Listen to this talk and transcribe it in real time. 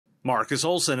Marcus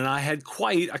Olson and I had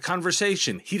quite a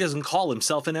conversation. He doesn't call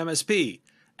himself an MSP.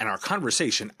 And our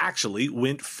conversation actually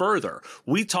went further.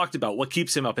 We talked about what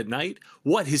keeps him up at night,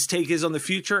 what his take is on the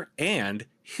future, and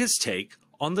his take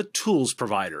on the tools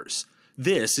providers.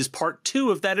 This is part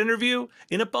 2 of that interview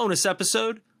in a bonus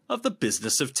episode of The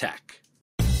Business of Tech.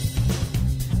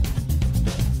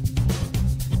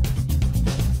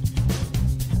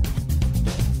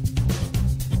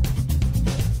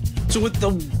 So with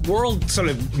the world sort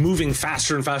of moving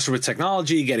faster and faster with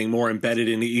technology, getting more embedded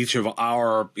into each of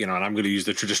our, and I'm going to use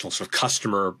the traditional sort of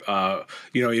customer,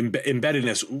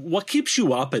 embeddedness, what keeps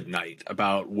you up at night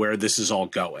about where this is all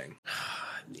going?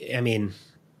 I mean,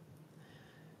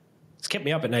 it's kept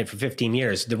me up at night for 15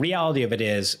 years. The reality of it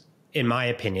is, in my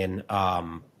opinion,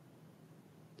 the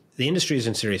industry is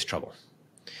in serious trouble.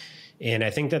 And I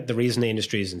think that the reason the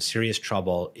industry is in serious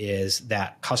trouble is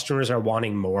that customers are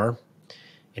wanting more.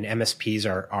 And MSPs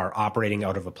are operating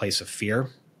out of a place of fear.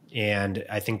 And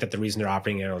I think that the reason they're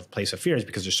operating out of a place of fear is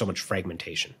because there's so much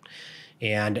fragmentation.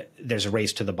 And there's a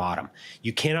race to the bottom.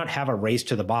 You cannot have a race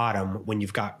to the bottom when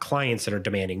you've got clients that are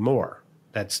demanding more.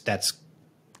 That's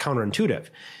counterintuitive.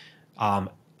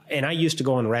 And I used to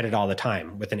go on Reddit all the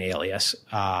time with an alias.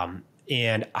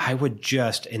 And I would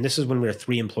just, and this is when we were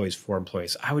 3 employees, 4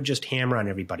 employees, I would just hammer on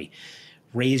everybody.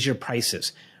 Raise your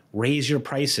prices. Raise your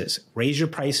prices,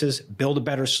 build a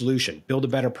better solution, build a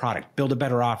better product, build a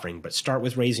better offering, but start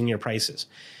with raising your prices.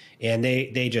 And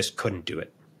they just couldn't do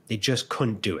it. They just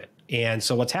couldn't do it. And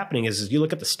so what's happening is you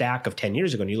look at the stack of 10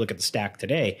 years ago and you look at the stack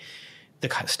today, the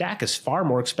stack is far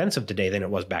more expensive today than it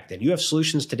was back then. You have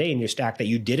solutions today in your stack that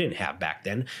you didn't have back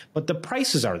then, but the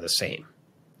prices are the same.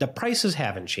 The prices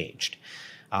haven't changed.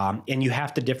 And you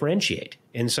have to differentiate.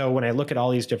 And so when I look at all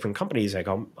these different companies, I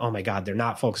go, oh my God, they're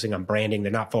not focusing on branding.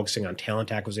 They're not focusing on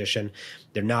talent acquisition.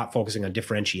 They're not focusing on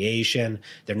differentiation.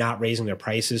 They're not raising their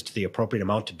prices to the appropriate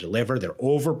amount to deliver. They're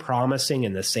over-promising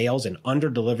in the sales and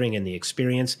under-delivering in the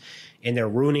experience. And they're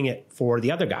ruining it for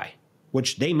the other guy,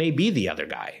 which they may be the other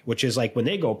guy, which is like when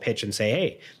they go pitch and say,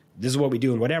 hey, this is what we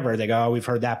do and whatever, they go, oh, we've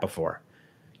heard that before.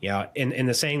 And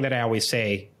the saying that I always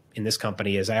say in this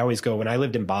company is I always go, when I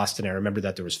lived in Boston, I remember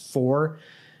that there was 4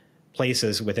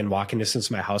 places within walking distance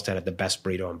of my house that had the best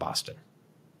burrito in Boston.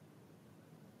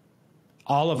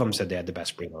 All of them said they had the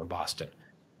best burrito in Boston.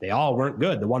 They all weren't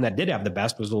good. The one that did have the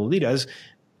best was Lolita's,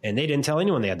 and they didn't tell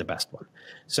anyone they had the best one.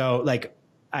 So like,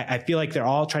 I feel like they're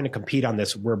all trying to compete on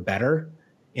this, we're better,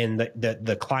 and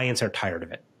the clients are tired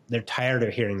of it. They're tired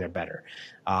of hearing they're better.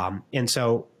 And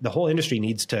so the whole industry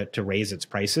needs to raise its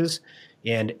prices.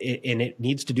 And it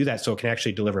needs to do that so it can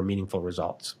actually deliver meaningful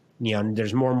results. And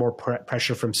there's more and more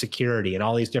pressure from security and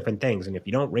all these different things. And if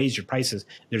you don't raise your prices,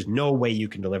 there's no way you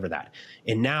can deliver that.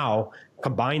 And now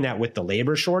combine that with the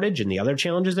labor shortage and the other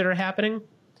challenges that are happening.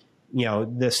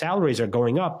 The salaries are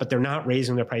going up, but they're not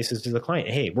raising their prices to the client.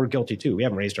 Hey, we're guilty too. We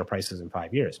haven't raised our prices in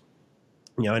 5 years.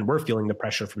 And we're feeling the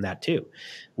pressure from that too,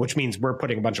 which means we're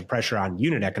putting a bunch of pressure on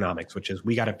unit economics, which is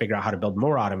we got to figure out how to build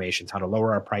more automations, how to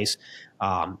lower our price,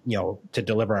 to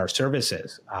deliver our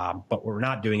services. But what we're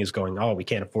not doing is going, oh, we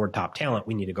can't afford top talent.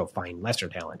 We need to go find lesser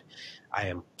talent. I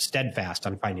am steadfast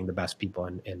on finding the best people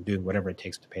and doing whatever it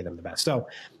takes to pay them the best. So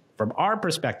from our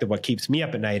perspective, what keeps me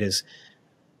up at night is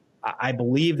I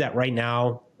believe that right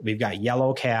now we've got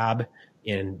yellow cab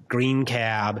and green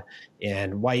cab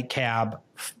and white cab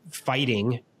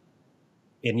fighting,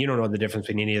 and you don't know the difference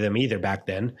between any of them either back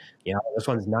then. This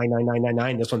one's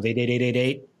 99999, this one's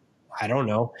 88888. I don't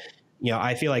know.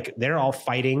 I feel like they're all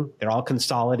fighting, they're all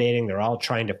consolidating, they're all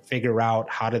trying to figure out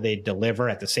how do they deliver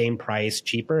at the same price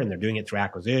cheaper, and they're doing it through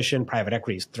acquisition. Private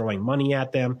equity is throwing money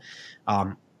at them.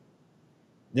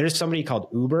 There's somebody called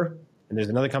Uber, and there's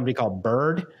another company called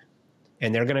Bird,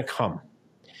 and they're going to come.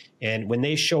 And when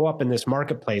they show up in this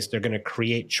marketplace, they're going to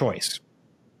create choice.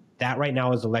 That right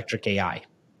now is electric AI.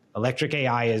 Electric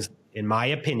AI is, in my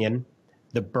opinion,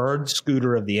 the Bird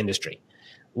scooter of the industry.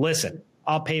 Listen,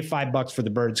 I'll pay $5 for the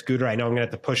Bird scooter. I know I'm going to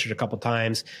have to push it a couple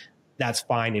times. That's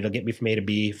fine. It'll get me from A to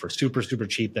B for super, super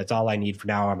cheap. That's all I need for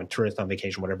now. I'm a tourist on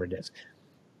vacation, whatever it is.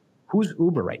 Who's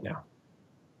Uber right now?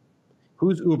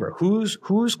 Who's Uber?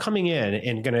 Who's coming in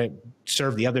and going to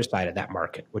serve the other side of that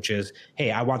market, which is,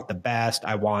 hey, I want the best.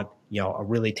 I want, a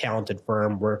really talented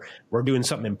firm. We're doing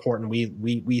something important.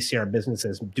 We see our business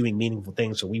as doing meaningful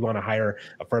things. So we want to hire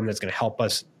a firm that's going to help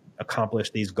us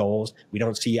accomplish these goals. We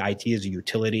don't see IT as a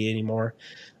utility anymore.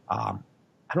 I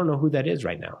don't know who that is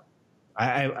right now.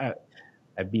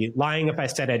 I'd be lying if I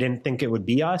said I didn't think it would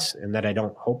be us and that I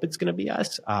don't hope it's going to be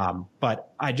us.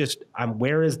 But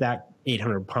where is that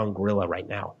 800-pound gorilla right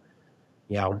now?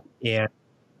 And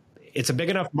it's a big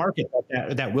enough market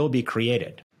that will be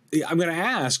created. I'm going to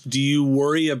ask, do you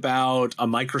worry about a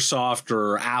Microsoft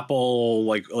or Apple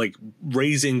like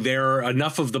raising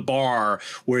enough of the bar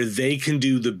where they can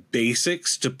do the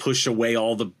basics to push away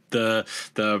all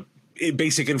the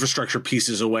basic infrastructure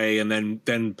pieces away, and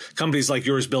then companies like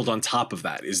yours build on top of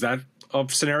that? Is that a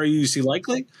scenario you see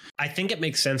likely? I think it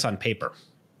makes sense on paper.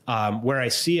 Where I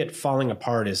see it falling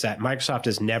apart is that Microsoft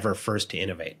is never first to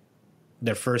innovate.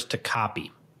 They're first to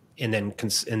copy. And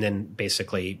then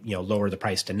basically, lower the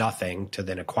price to nothing to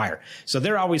then acquire. So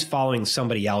they're always following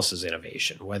somebody else's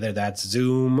innovation, whether that's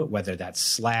Zoom, whether that's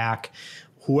Slack,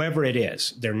 whoever it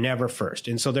is, they're never first.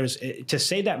 And so to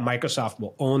say that Microsoft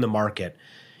will own the market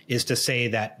is to say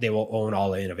that they will own all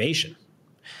the innovation.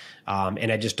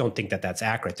 And I just don't think that that's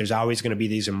accurate. There's always going to be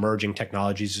these emerging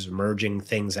technologies, these emerging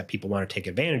things that people want to take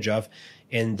advantage of.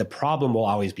 And the problem will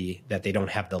always be that they don't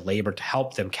have the labor to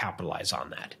help them capitalize on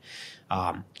that.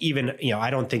 I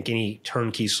don't think any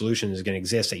turnkey solution is going to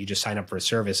exist that you just sign up for a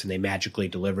service and they magically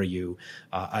deliver you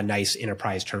a nice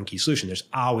enterprise turnkey solution. There's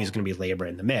always going to be labor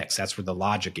in the mix. That's where the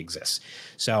logic exists.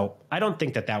 So I don't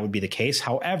think that would be the case.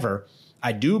 However,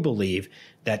 I do believe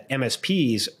that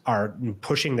MSPs are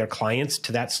pushing their clients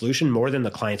to that solution more than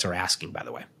the clients are asking, by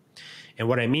the way. And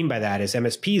what I mean by that is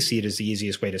MSPs see it as the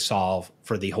easiest way to solve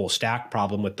for the whole stack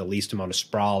problem with the least amount of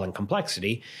sprawl and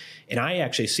complexity. And I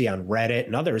actually see on Reddit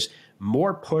and others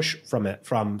more push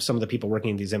from some of the people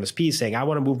working in these MSPs saying, I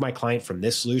want to move my client from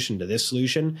this solution to this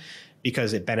solution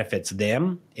because it benefits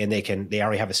them and they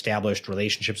already have established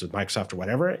relationships with Microsoft or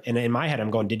whatever. And in my head,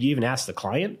 I'm going, did you even ask the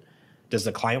client? Does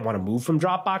the client want to move from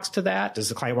Dropbox to that? Does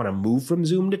the client want to move from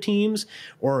Zoom to Teams?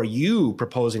 Or are you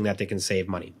proposing that they can save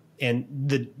money? And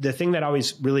the thing that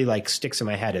always really sticks in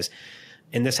my head is,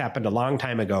 and this happened a long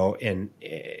time ago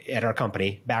at our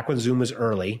company, back when Zoom was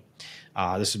early,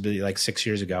 this would be 6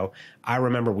 years ago. I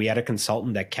remember we had a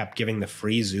consultant that kept giving the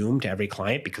free Zoom to every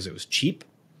client because it was cheap.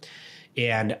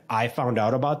 And I found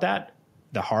out about that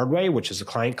the hard way, which is a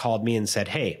client called me and said,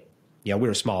 hey, we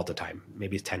were small at the time,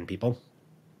 maybe 10 people,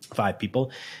 5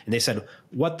 people. And they said,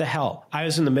 what the hell? I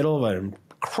was in the middle of an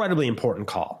incredibly important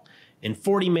call. And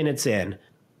 40 minutes in,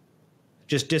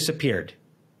 just disappeared.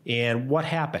 And what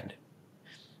happened?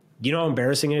 You know how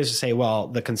embarrassing it is to say, well,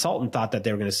 the consultant thought that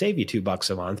they were going to save you $2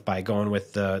 a month by going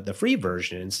with the free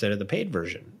version instead of the paid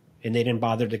version. And they didn't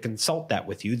bother to consult that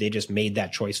with you. They just made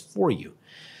that choice for you.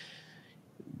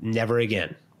 Never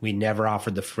again. We never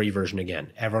offered the free version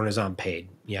again. Everyone is on paid,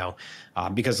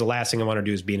 because the last thing I want to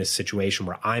do is be in a situation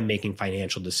where I'm making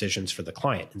financial decisions for the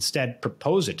client. Instead,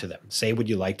 propose it to them. Say, would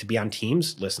you like to be on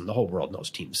Teams? Listen, the whole world knows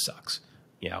Teams sucks.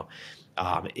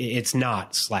 It's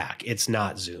not Slack. It's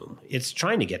not Zoom. It's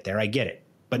trying to get there. I get it.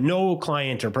 But no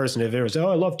client or person have ever said,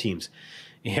 I love Teams.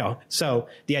 So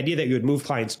the idea that you would move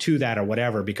clients to that or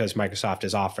whatever because Microsoft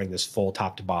is offering this full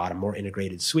top to bottom, more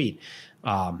integrated suite.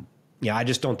 I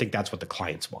just don't think that's what the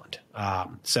clients want.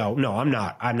 So no, I'm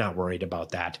not worried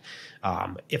about that.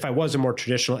 If I was a more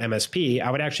traditional MSP, I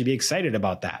would actually be excited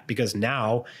about that because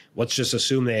now let's just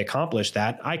assume they accomplish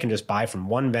that. I can just buy from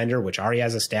one vendor, which already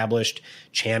has established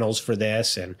channels for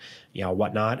this and,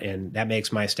 whatnot. And that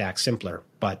makes my stack simpler.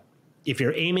 But if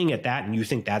you're aiming at that and you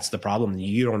think that's the problem,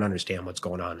 you don't understand what's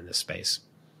going on in this space.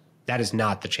 That is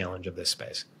not the challenge of this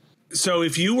space. So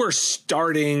if you were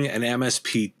starting an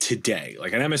MSP today,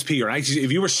 like an MSP or an IT,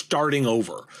 if you were starting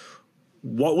over,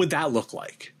 what would that look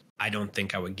like? I don't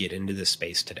think I would get into this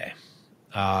space today.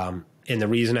 And the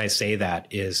reason I say that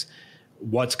is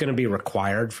what's going to be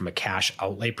required from a cash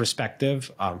outlay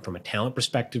perspective, from a talent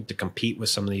perspective to compete with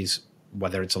some of these,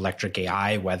 whether it's Electric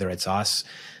AI, whether it's us,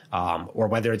 or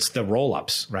whether it's the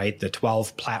roll-ups, right? The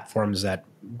 12 platforms that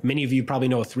many of you probably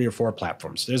know 3 or 4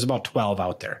 platforms. There's about 12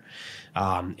 out there.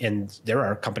 And there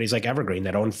are companies like Evergreen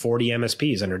that own 40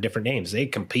 MSPs under different names. They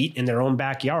compete in their own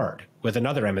backyard with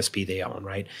another MSP they own,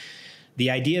 right? The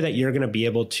idea that you're going to be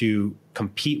able to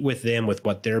compete with them with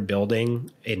what they're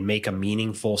building and make a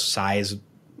meaningful size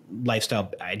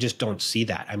lifestyle, I just don't see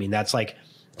that. I mean, that's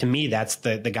to me, that's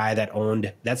the guy that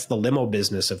that's the limo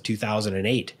business of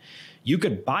 2008. You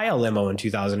could buy a limo in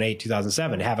 2008,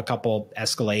 2007, have a couple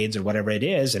Escalades or whatever it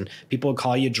is, and people would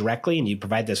call you directly and you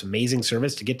provide this amazing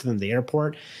service to get to them to the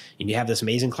airport, and you have this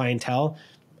amazing clientele.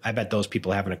 I bet those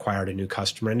people haven't acquired a new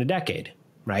customer in a decade,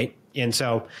 right? And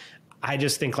so I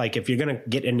just think if you're going to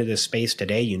get into this space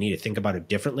today, you need to think about it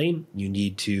differently. You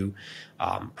need to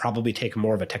probably take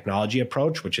more of a technology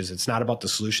approach, which is it's not about the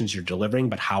solutions you're delivering,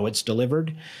 but how it's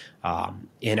delivered.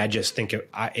 And I just think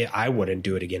I wouldn't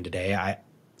do it again today.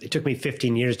 It took me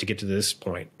 15 years to get to this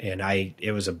point, and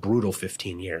it was a brutal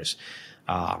 15 years.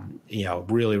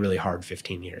 Really, really hard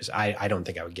 15 years. I don't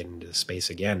think I would get into this space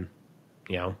again.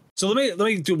 So let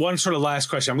me do one sort of last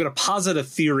question. I'm going to posit a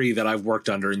theory that I've worked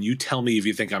under, and you tell me if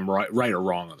you think I'm right or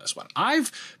wrong on this one.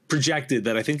 I've projected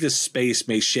that I think this space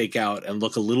may shake out and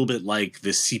look a little bit like the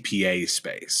CPA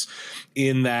space,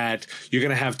 in that you're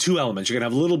going to have two elements. You're going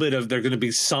to have a little bit of, there are going to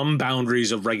be some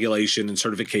boundaries of regulation and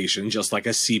certification, just like a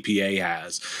CPA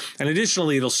has. And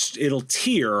additionally, it'll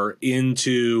tier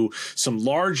into some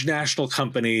large national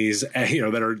companies,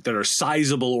 that are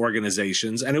sizable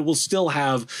organizations, and it will still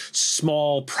have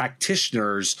small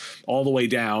practitioners all the way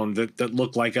down that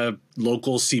look like a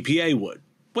local CPA would.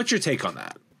 What's your take on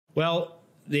that? Well,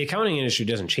 the accounting industry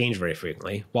doesn't change very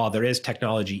frequently. While there is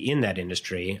technology in that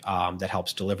industry that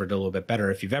helps deliver it a little bit better,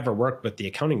 if you've ever worked with the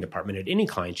accounting department at any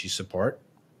clients you support,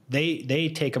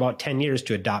 they take about 10 years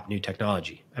to adopt new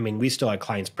technology. I mean, we still had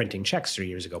clients printing checks 3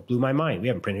 years ago. Blew my mind. We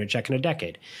haven't printed a check in a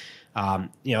decade.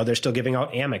 They're still giving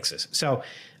out Amexes. So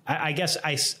I guess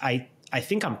I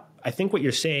think what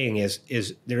you're saying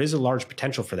is there is a large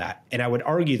potential for that. And I would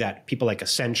argue that people like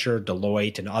Accenture,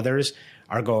 Deloitte, and others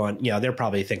are going, they're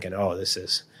probably thinking, oh, this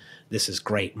is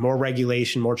great. More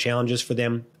regulation, more challenges for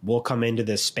them. We'll come into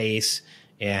this space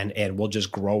and we'll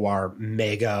just grow our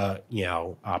mega,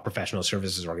 professional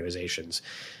services organizations.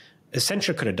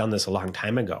 Accenture could have done this a long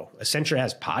time ago. Accenture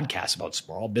has podcasts about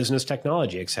small business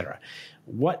technology, et cetera.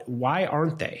 Why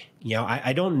aren't they?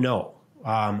 I don't know.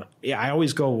 I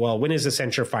always go, well, when is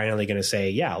Accenture finally going to say,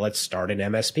 yeah, let's start an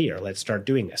MSP or let's start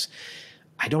doing this?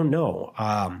 I don't know.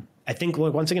 I think,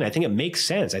 once again, I think it makes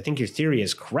sense. I think your theory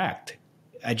is correct.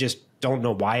 I just don't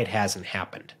know why it hasn't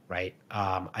happened, right?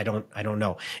 I don't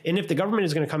know. And if the government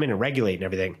is going to come in and regulate and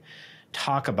everything,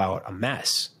 talk about a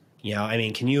mess.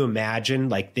 Can you imagine,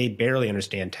 they barely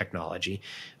understand technology.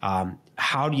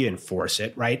 How do you enforce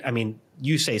it, right?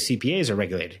 You say CPAs are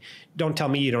regulated. Don't tell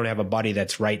me you don't have a buddy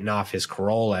that's writing off his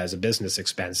Corolla as a business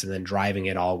expense and then driving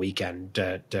it all weekend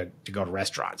to go to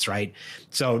restaurants, right?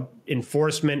 So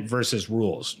enforcement versus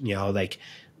rules,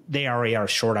 they already are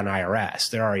short on IRS.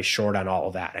 They're already short on all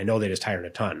of that. I know they just hired a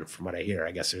ton from what I hear.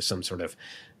 I guess there's some sort of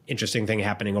interesting thing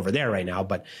happening over there right now.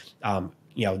 But,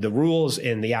 the rules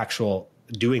and the actual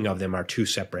doing of them are two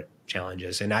separate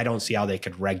challenges. And I don't see how they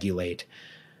could regulate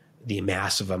the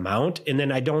massive amount. And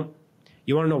then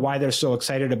you want to know why they're so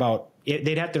excited about it?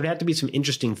 There'd have to be some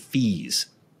interesting fees.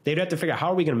 They'd have to figure out,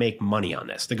 how are we going to make money on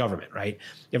this? The government, right?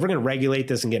 If we're going to regulate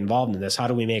this and get involved in this, how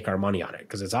do we make our money on it?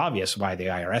 Because it's obvious why the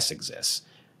IRS exists.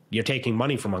 You're taking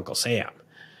money from Uncle Sam.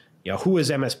 Who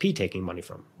is MSP taking money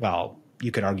from? Well,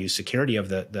 you could argue security of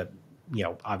the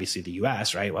obviously the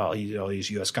U.S., right? Well,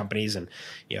 these U.S. companies, and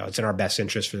it's in our best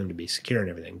interest for them to be secure and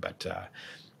everything. But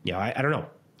I don't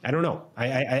know.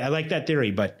 I like that theory,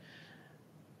 but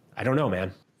I don't know,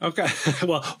 man. Okay.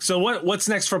 Well, so what's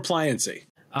next for Pliancy?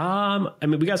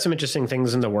 We got some interesting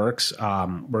things in the works.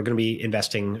 We're going to be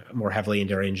investing more heavily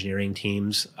into our engineering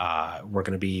teams. We're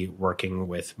going to be working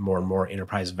with more and more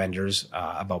enterprise vendors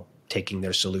about taking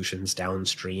their solutions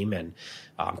downstream and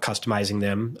customizing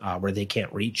them where they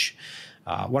can't reach.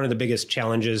 One of the biggest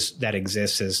challenges that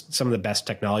exists is some of the best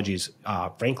technologies,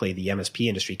 frankly, the MSP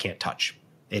industry can't touch.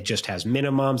 It just has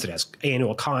minimums. It has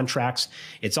annual contracts.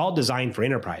 It's all designed for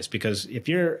enterprise, because if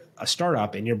you're a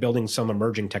startup and you're building some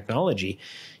emerging technology,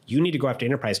 you need to go after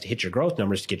enterprise to hit your growth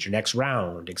numbers, to get your next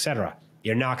round, et cetera.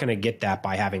 You're not going to get that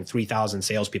by having 3,000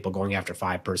 salespeople going after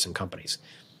 5-person companies.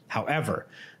 However,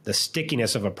 the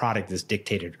stickiness of a product is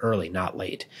dictated early, not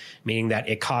late, meaning that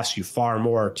it costs you far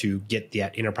more to get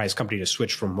that enterprise company to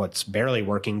switch from what's barely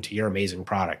working to your amazing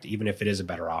product, even if it is a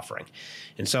better offering.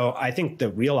 And so I think the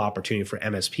real opportunity for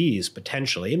MSPs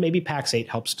potentially, and maybe Pax8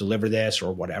 helps deliver this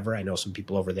or whatever. I know some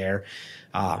people over there.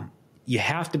 You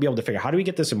have to be able to figure out, how do we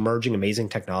get this emerging, amazing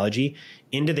technology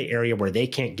into the area where they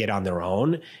can't get on their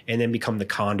own, and then become the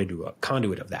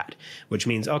conduit of that, which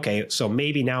means, okay, so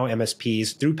maybe now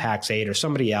MSPs through Pax8 or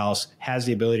somebody else has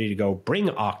the ability to go bring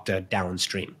Okta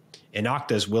downstream. And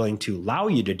Okta is willing to allow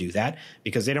you to do that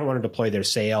because they don't want to deploy their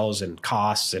sales and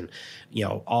costs and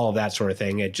all of that sort of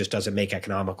thing. It just doesn't make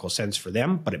economical sense for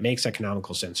them, but it makes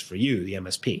economical sense for you, the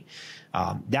MSP.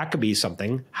 That could be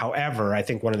something. However, I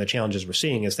think one of the challenges we're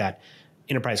seeing is that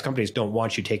enterprise companies don't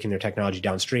want you taking their technology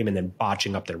downstream and then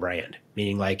botching up their brand,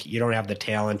 meaning you don't have the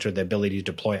talent or the ability to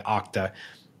deploy Okta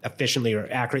efficiently or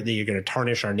accurately. You're going to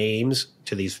tarnish our names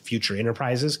to these future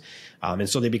enterprises. And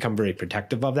so they become very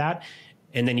protective of that.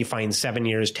 And then you find 7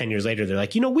 years, 10 years later, they're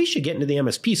like, we should get into the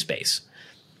MSP space.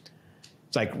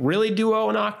 It's like, really, Duo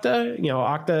and Okta?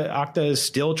 Okta is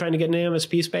still trying to get into the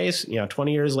MSP space.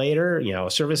 20 years later,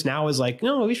 ServiceNow is like,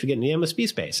 no, we should get into the MSP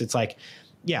space. It's like,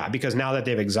 Yeah, because now that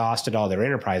they've exhausted all their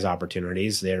enterprise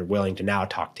opportunities, they're willing to now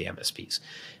talk to MSPs.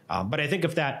 But I think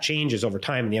if that changes over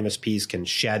time and the MSPs can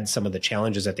shed some of the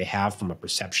challenges that they have from a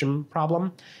perception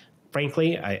problem,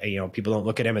 frankly, people don't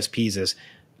look at MSPs as,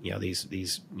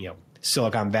 these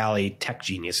Silicon Valley tech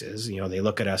geniuses. They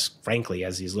look at us, frankly,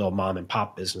 as these little mom and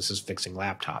pop businesses fixing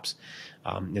laptops.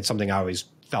 It's something I always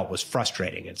felt was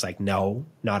frustrating. It's like, no,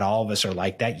 not all of us are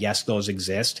like that. Yes, those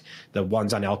exist. The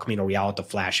ones on El Camino Real with the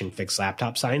flashing fixed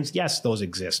laptop signs, yes, those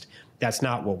exist. That's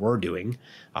not what we're doing.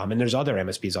 And there's other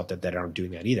MSPs out there that aren't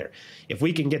doing that either. If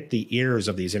we can get the ears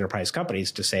of these enterprise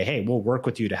companies to say, hey, we'll work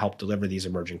with you to help deliver these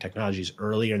emerging technologies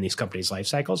earlier in these companies' life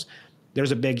cycles,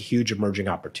 there's a big, huge emerging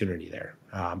opportunity there.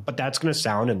 But that's going to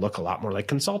sound and look a lot more like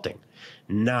consulting,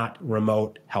 not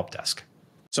remote help desk.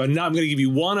 So now I'm going to give you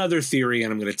one other theory,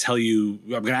 and I'm going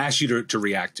to ask you to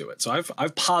react to it. So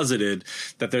I've posited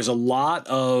that there's a lot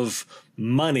of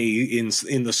money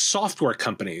in the software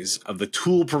companies of the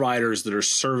tool providers that are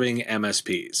serving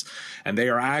MSPs, and they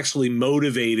are actually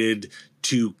motivated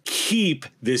to keep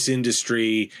this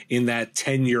industry in that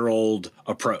 10-year-old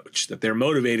approach, that they're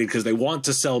motivated because they want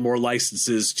to sell more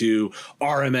licenses to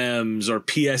RMMs or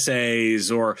PSAs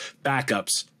or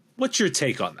backups. What's your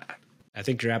take on that? I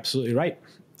think you're absolutely right.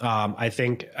 I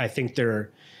think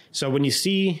so when you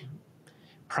see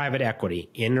private equity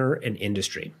enter an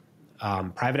industry,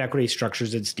 private equity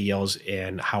structures its deals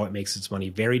and how it makes its money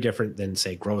very different than,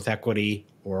 say, growth equity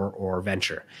or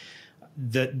venture.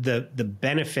 The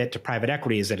benefit to private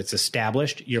equity is that it's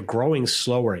established. You're growing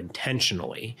slower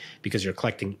intentionally because you're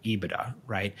collecting EBITDA,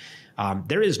 right?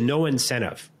 There is no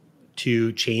incentive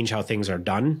to change how things are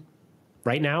done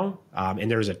right now.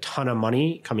 And there's a ton of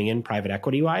money coming in private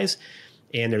equity wise.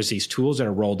 And there's these tools that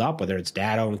are rolled up, whether it's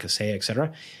Datto and Kaseya, et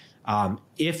cetera.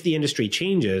 If the industry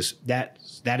changes, that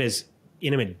is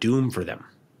imminent doom for them.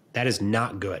 That is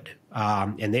not good.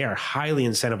 And they are highly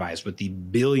incentivized with the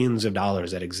billions of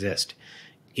dollars that exist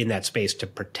in that space to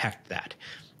protect that.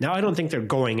 Now, I don't think they're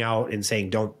going out and saying,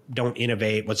 don't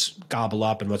innovate, let's gobble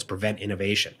up and let's prevent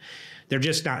innovation. They're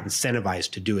just not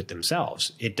incentivized to do it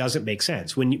themselves. It doesn't make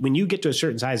sense. When you get to a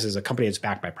certain size as a company that's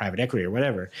backed by private equity or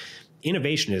whatever,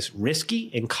 innovation is risky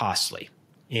and costly.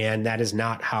 And that is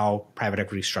not how private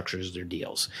equity structures their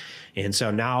deals. And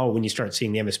so now when you start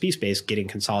seeing the MSP space getting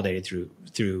consolidated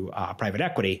through private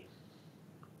equity,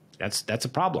 that's a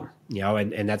problem,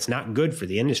 and that's not good for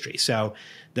the industry. So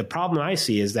the problem I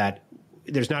see is that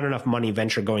there's not enough money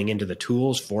venture going into the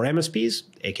tools for MSPs,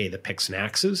 aka the picks and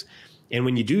axes. And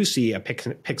when you do see a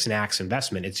picks and axe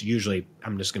investment, it's usually,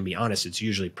 I'm just going to be honest, it's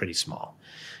usually pretty small.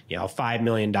 $5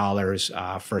 million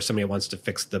for somebody that wants to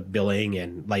fix the billing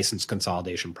and license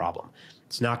consolidation problem.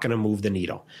 It's not going to move the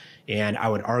needle. And I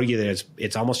would argue that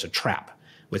it's almost a trap.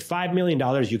 With $5 million,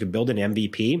 you could build an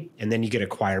MVP, and then you get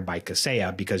acquired by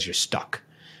Kaseya because you're stuck.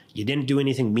 You didn't do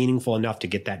anything meaningful enough to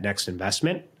get that next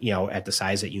investment, at the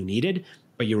size that you needed,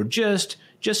 but you were just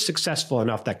successful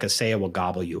enough that Kaseya will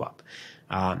gobble you up.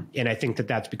 And I think that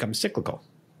that's become cyclical.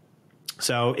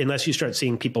 So unless you start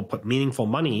seeing people put meaningful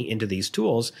money into these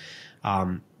tools,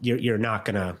 you're not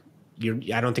going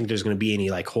to, I don't think there's going to be any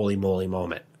like holy moly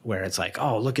moment where it's like,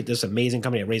 oh, look at this amazing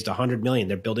company that raised $100 million.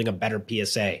 They're building a better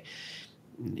PSA.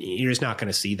 You're just not going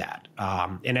to see that.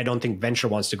 And I don't think venture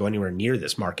wants to go anywhere near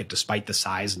this market despite the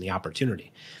size and the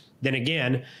opportunity. Then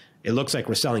again, it looks like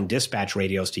we're selling dispatch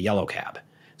radios to Yellow Cab.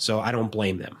 So I don't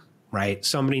blame them, right?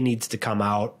 Somebody needs to come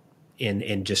out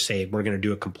and just say, we're going to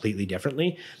do it completely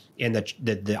differently. And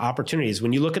the opportunities,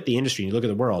 when you look at the industry, you look at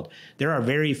the world, there are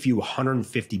very few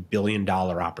 $150 billion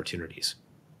opportunities.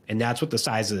 And that's what the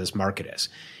size of this market is.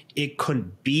 It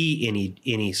couldn't be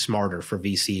any smarter for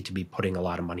VC to be putting a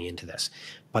lot of money into this,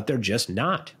 but they're just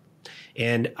not.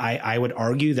 And I would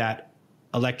argue that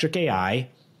electric AI,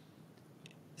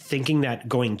 thinking that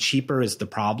going cheaper is the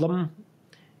problem,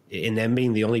 and them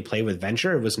being the only play with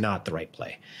venture, was not the right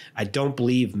play. I don't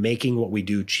believe making what we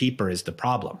do cheaper is the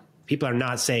problem. People are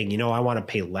not saying, I want to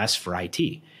pay less for IT.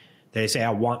 They say, I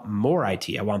want more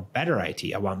IT. I want better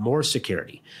IT. I want more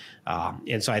security.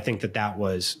 And so I think that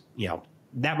was,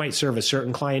 that might serve a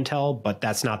certain clientele, but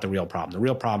that's not the real problem. The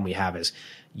real problem we have is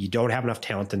you don't have enough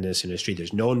talent in this industry.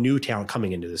 There's no new talent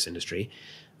coming into this industry.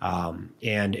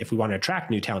 And if we want to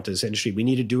attract new talent to this industry, we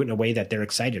need to do it in a way that they're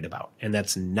excited about. And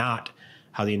that's not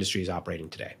how the industry is operating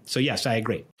today. So yes, I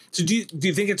agree. So do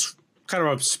you think it's kind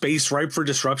of a space ripe for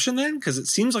disruption then? Because it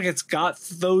seems like it's got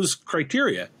those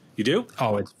criteria. You do?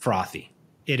 Oh, it's frothy.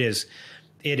 It is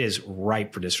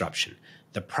ripe for disruption.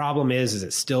 The problem is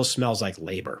it still smells like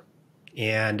labor,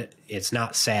 and it's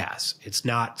not SaaS. It's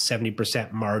not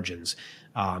 70% margins.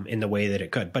 in the way that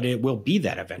it could, but it will be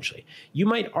that eventually. You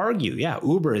might argue, yeah,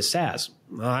 Uber is SaaS.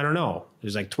 Well, I don't know.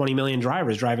 There's like 20 million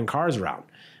drivers driving cars around,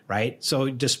 right? So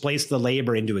displace the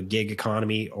labor into a gig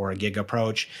economy or a gig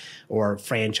approach, or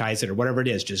franchise it or whatever it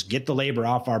is. Just get the labor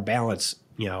off our balance,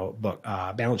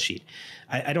 balance sheet.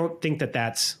 I don't think that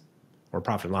that's, or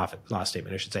profit and loss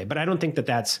statement, I should say, but I don't think that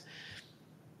that's,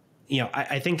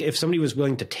 I think if somebody was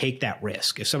willing to take that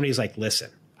risk, if somebody's like,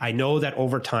 listen, I know that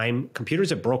over time, computers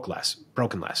have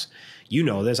broken less. You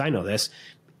know this, I know this.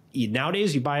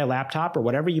 Nowadays, you buy a laptop or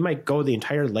whatever, you might go the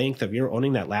entire length of your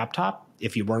owning that laptop,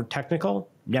 if you weren't technical,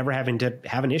 never having to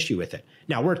have an issue with it.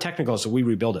 Now, we're technical, so we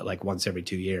rebuild it like once every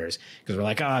 2 years because we're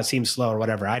like, it seems slow or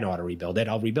whatever. I know how to rebuild it.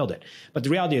 I'll rebuild it. But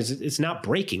the reality is it's not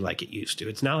breaking like it used to.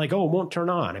 It's not like, it won't turn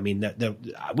on. I mean,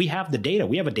 we have the data.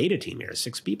 We have a data team here,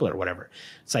 6 people or whatever.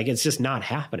 It's like, it's just not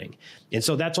happening. And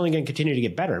so that's only going to continue to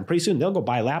get better. And pretty soon they'll go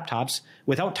buy laptops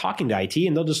without talking to IT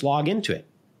and they'll just log into it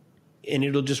and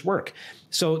it'll just work.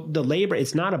 So the labor,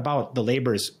 it's not about the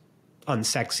labor's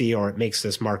unsexy or it makes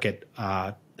this market,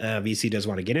 VC doesn't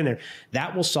want to get in there.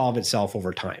 That will solve itself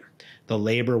over time. The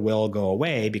labor will go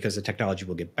away because the technology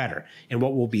will get better. And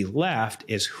what will be left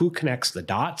is who connects the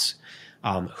dots,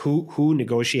 who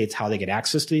negotiates how they get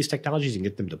access to these technologies and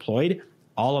get them deployed.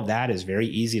 All of that is very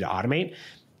easy to automate.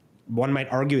 One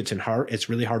might argue it's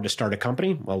really hard to start a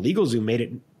company. Well, LegalZoom made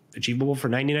it achievable for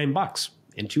 $99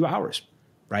 in 2 hours.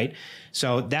 Right?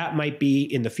 So that might be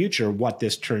in the future what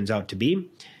this turns out to be.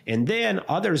 And then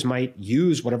others might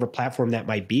use whatever platform that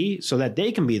might be so that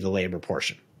they can be the labor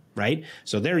portion, right?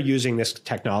 So they're using this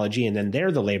technology and then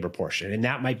they're the labor portion. And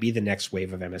that might be the next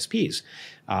wave of MSPs.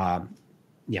 But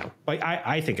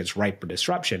I think it's ripe for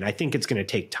disruption. I think it's going to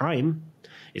take time.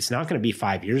 It's not going to be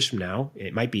 5 years from now.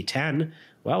 It might be 10.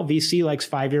 Well, VC likes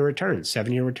 5-year returns,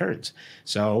 7-year returns.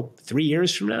 So 3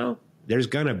 years from now, there's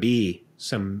going to be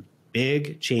some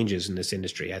big changes in this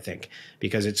industry, I think,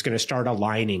 because it's going to start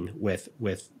aligning with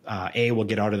A, we'll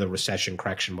get out of the recession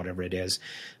correction, whatever it is.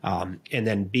 And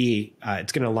then B,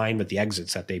 it's going to align with the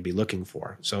exits that they'd be looking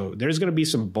for. So there's going to be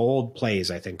some bold plays,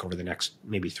 I think, over the next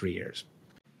maybe 3 years.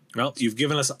 Well, you've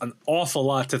given us an awful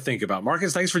lot to think about.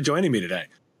 Marcus, thanks for joining me today.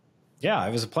 Yeah,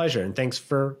 it was a pleasure. And thanks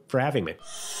for having me.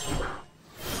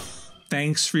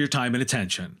 Thanks for your time and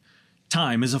attention.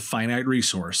 Time is a finite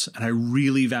resource, and I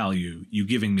really value you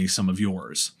giving me some of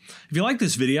yours. If you like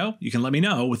this video, you can let me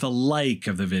know with a like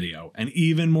of the video, and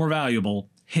even more valuable,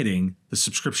 hitting the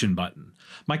subscription button.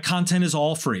 My content is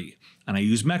all free, and I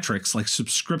use metrics like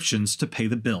subscriptions to pay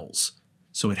the bills,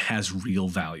 so it has real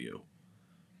value.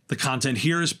 The content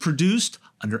here is produced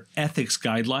under ethics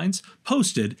guidelines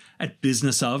posted at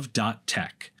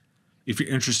businessof.tech. If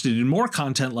you're interested in more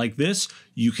content like this,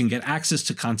 you can get access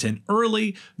to content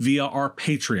early via our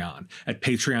Patreon at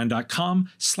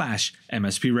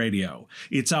patreon.com/MSP Radio.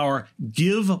 It's our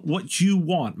give what you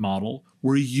want model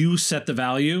where you set the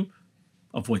value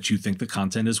of what you think the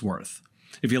content is worth.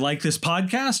 If you like this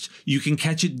podcast, you can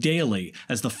catch it daily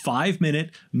as the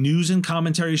 5-minute news and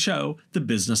commentary show, The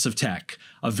Business of Tech,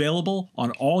 available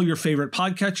on all your favorite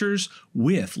podcatchers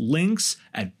with links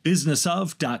at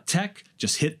businessof.tech.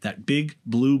 Just hit that big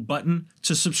blue button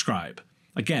to subscribe.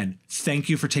 Again, thank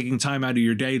you for taking time out of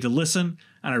your day to listen,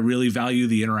 and I really value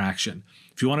the interaction.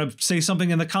 If you want to say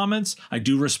something in the comments, I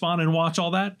do respond and watch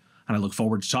all that, and I look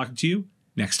forward to talking to you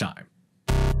next time.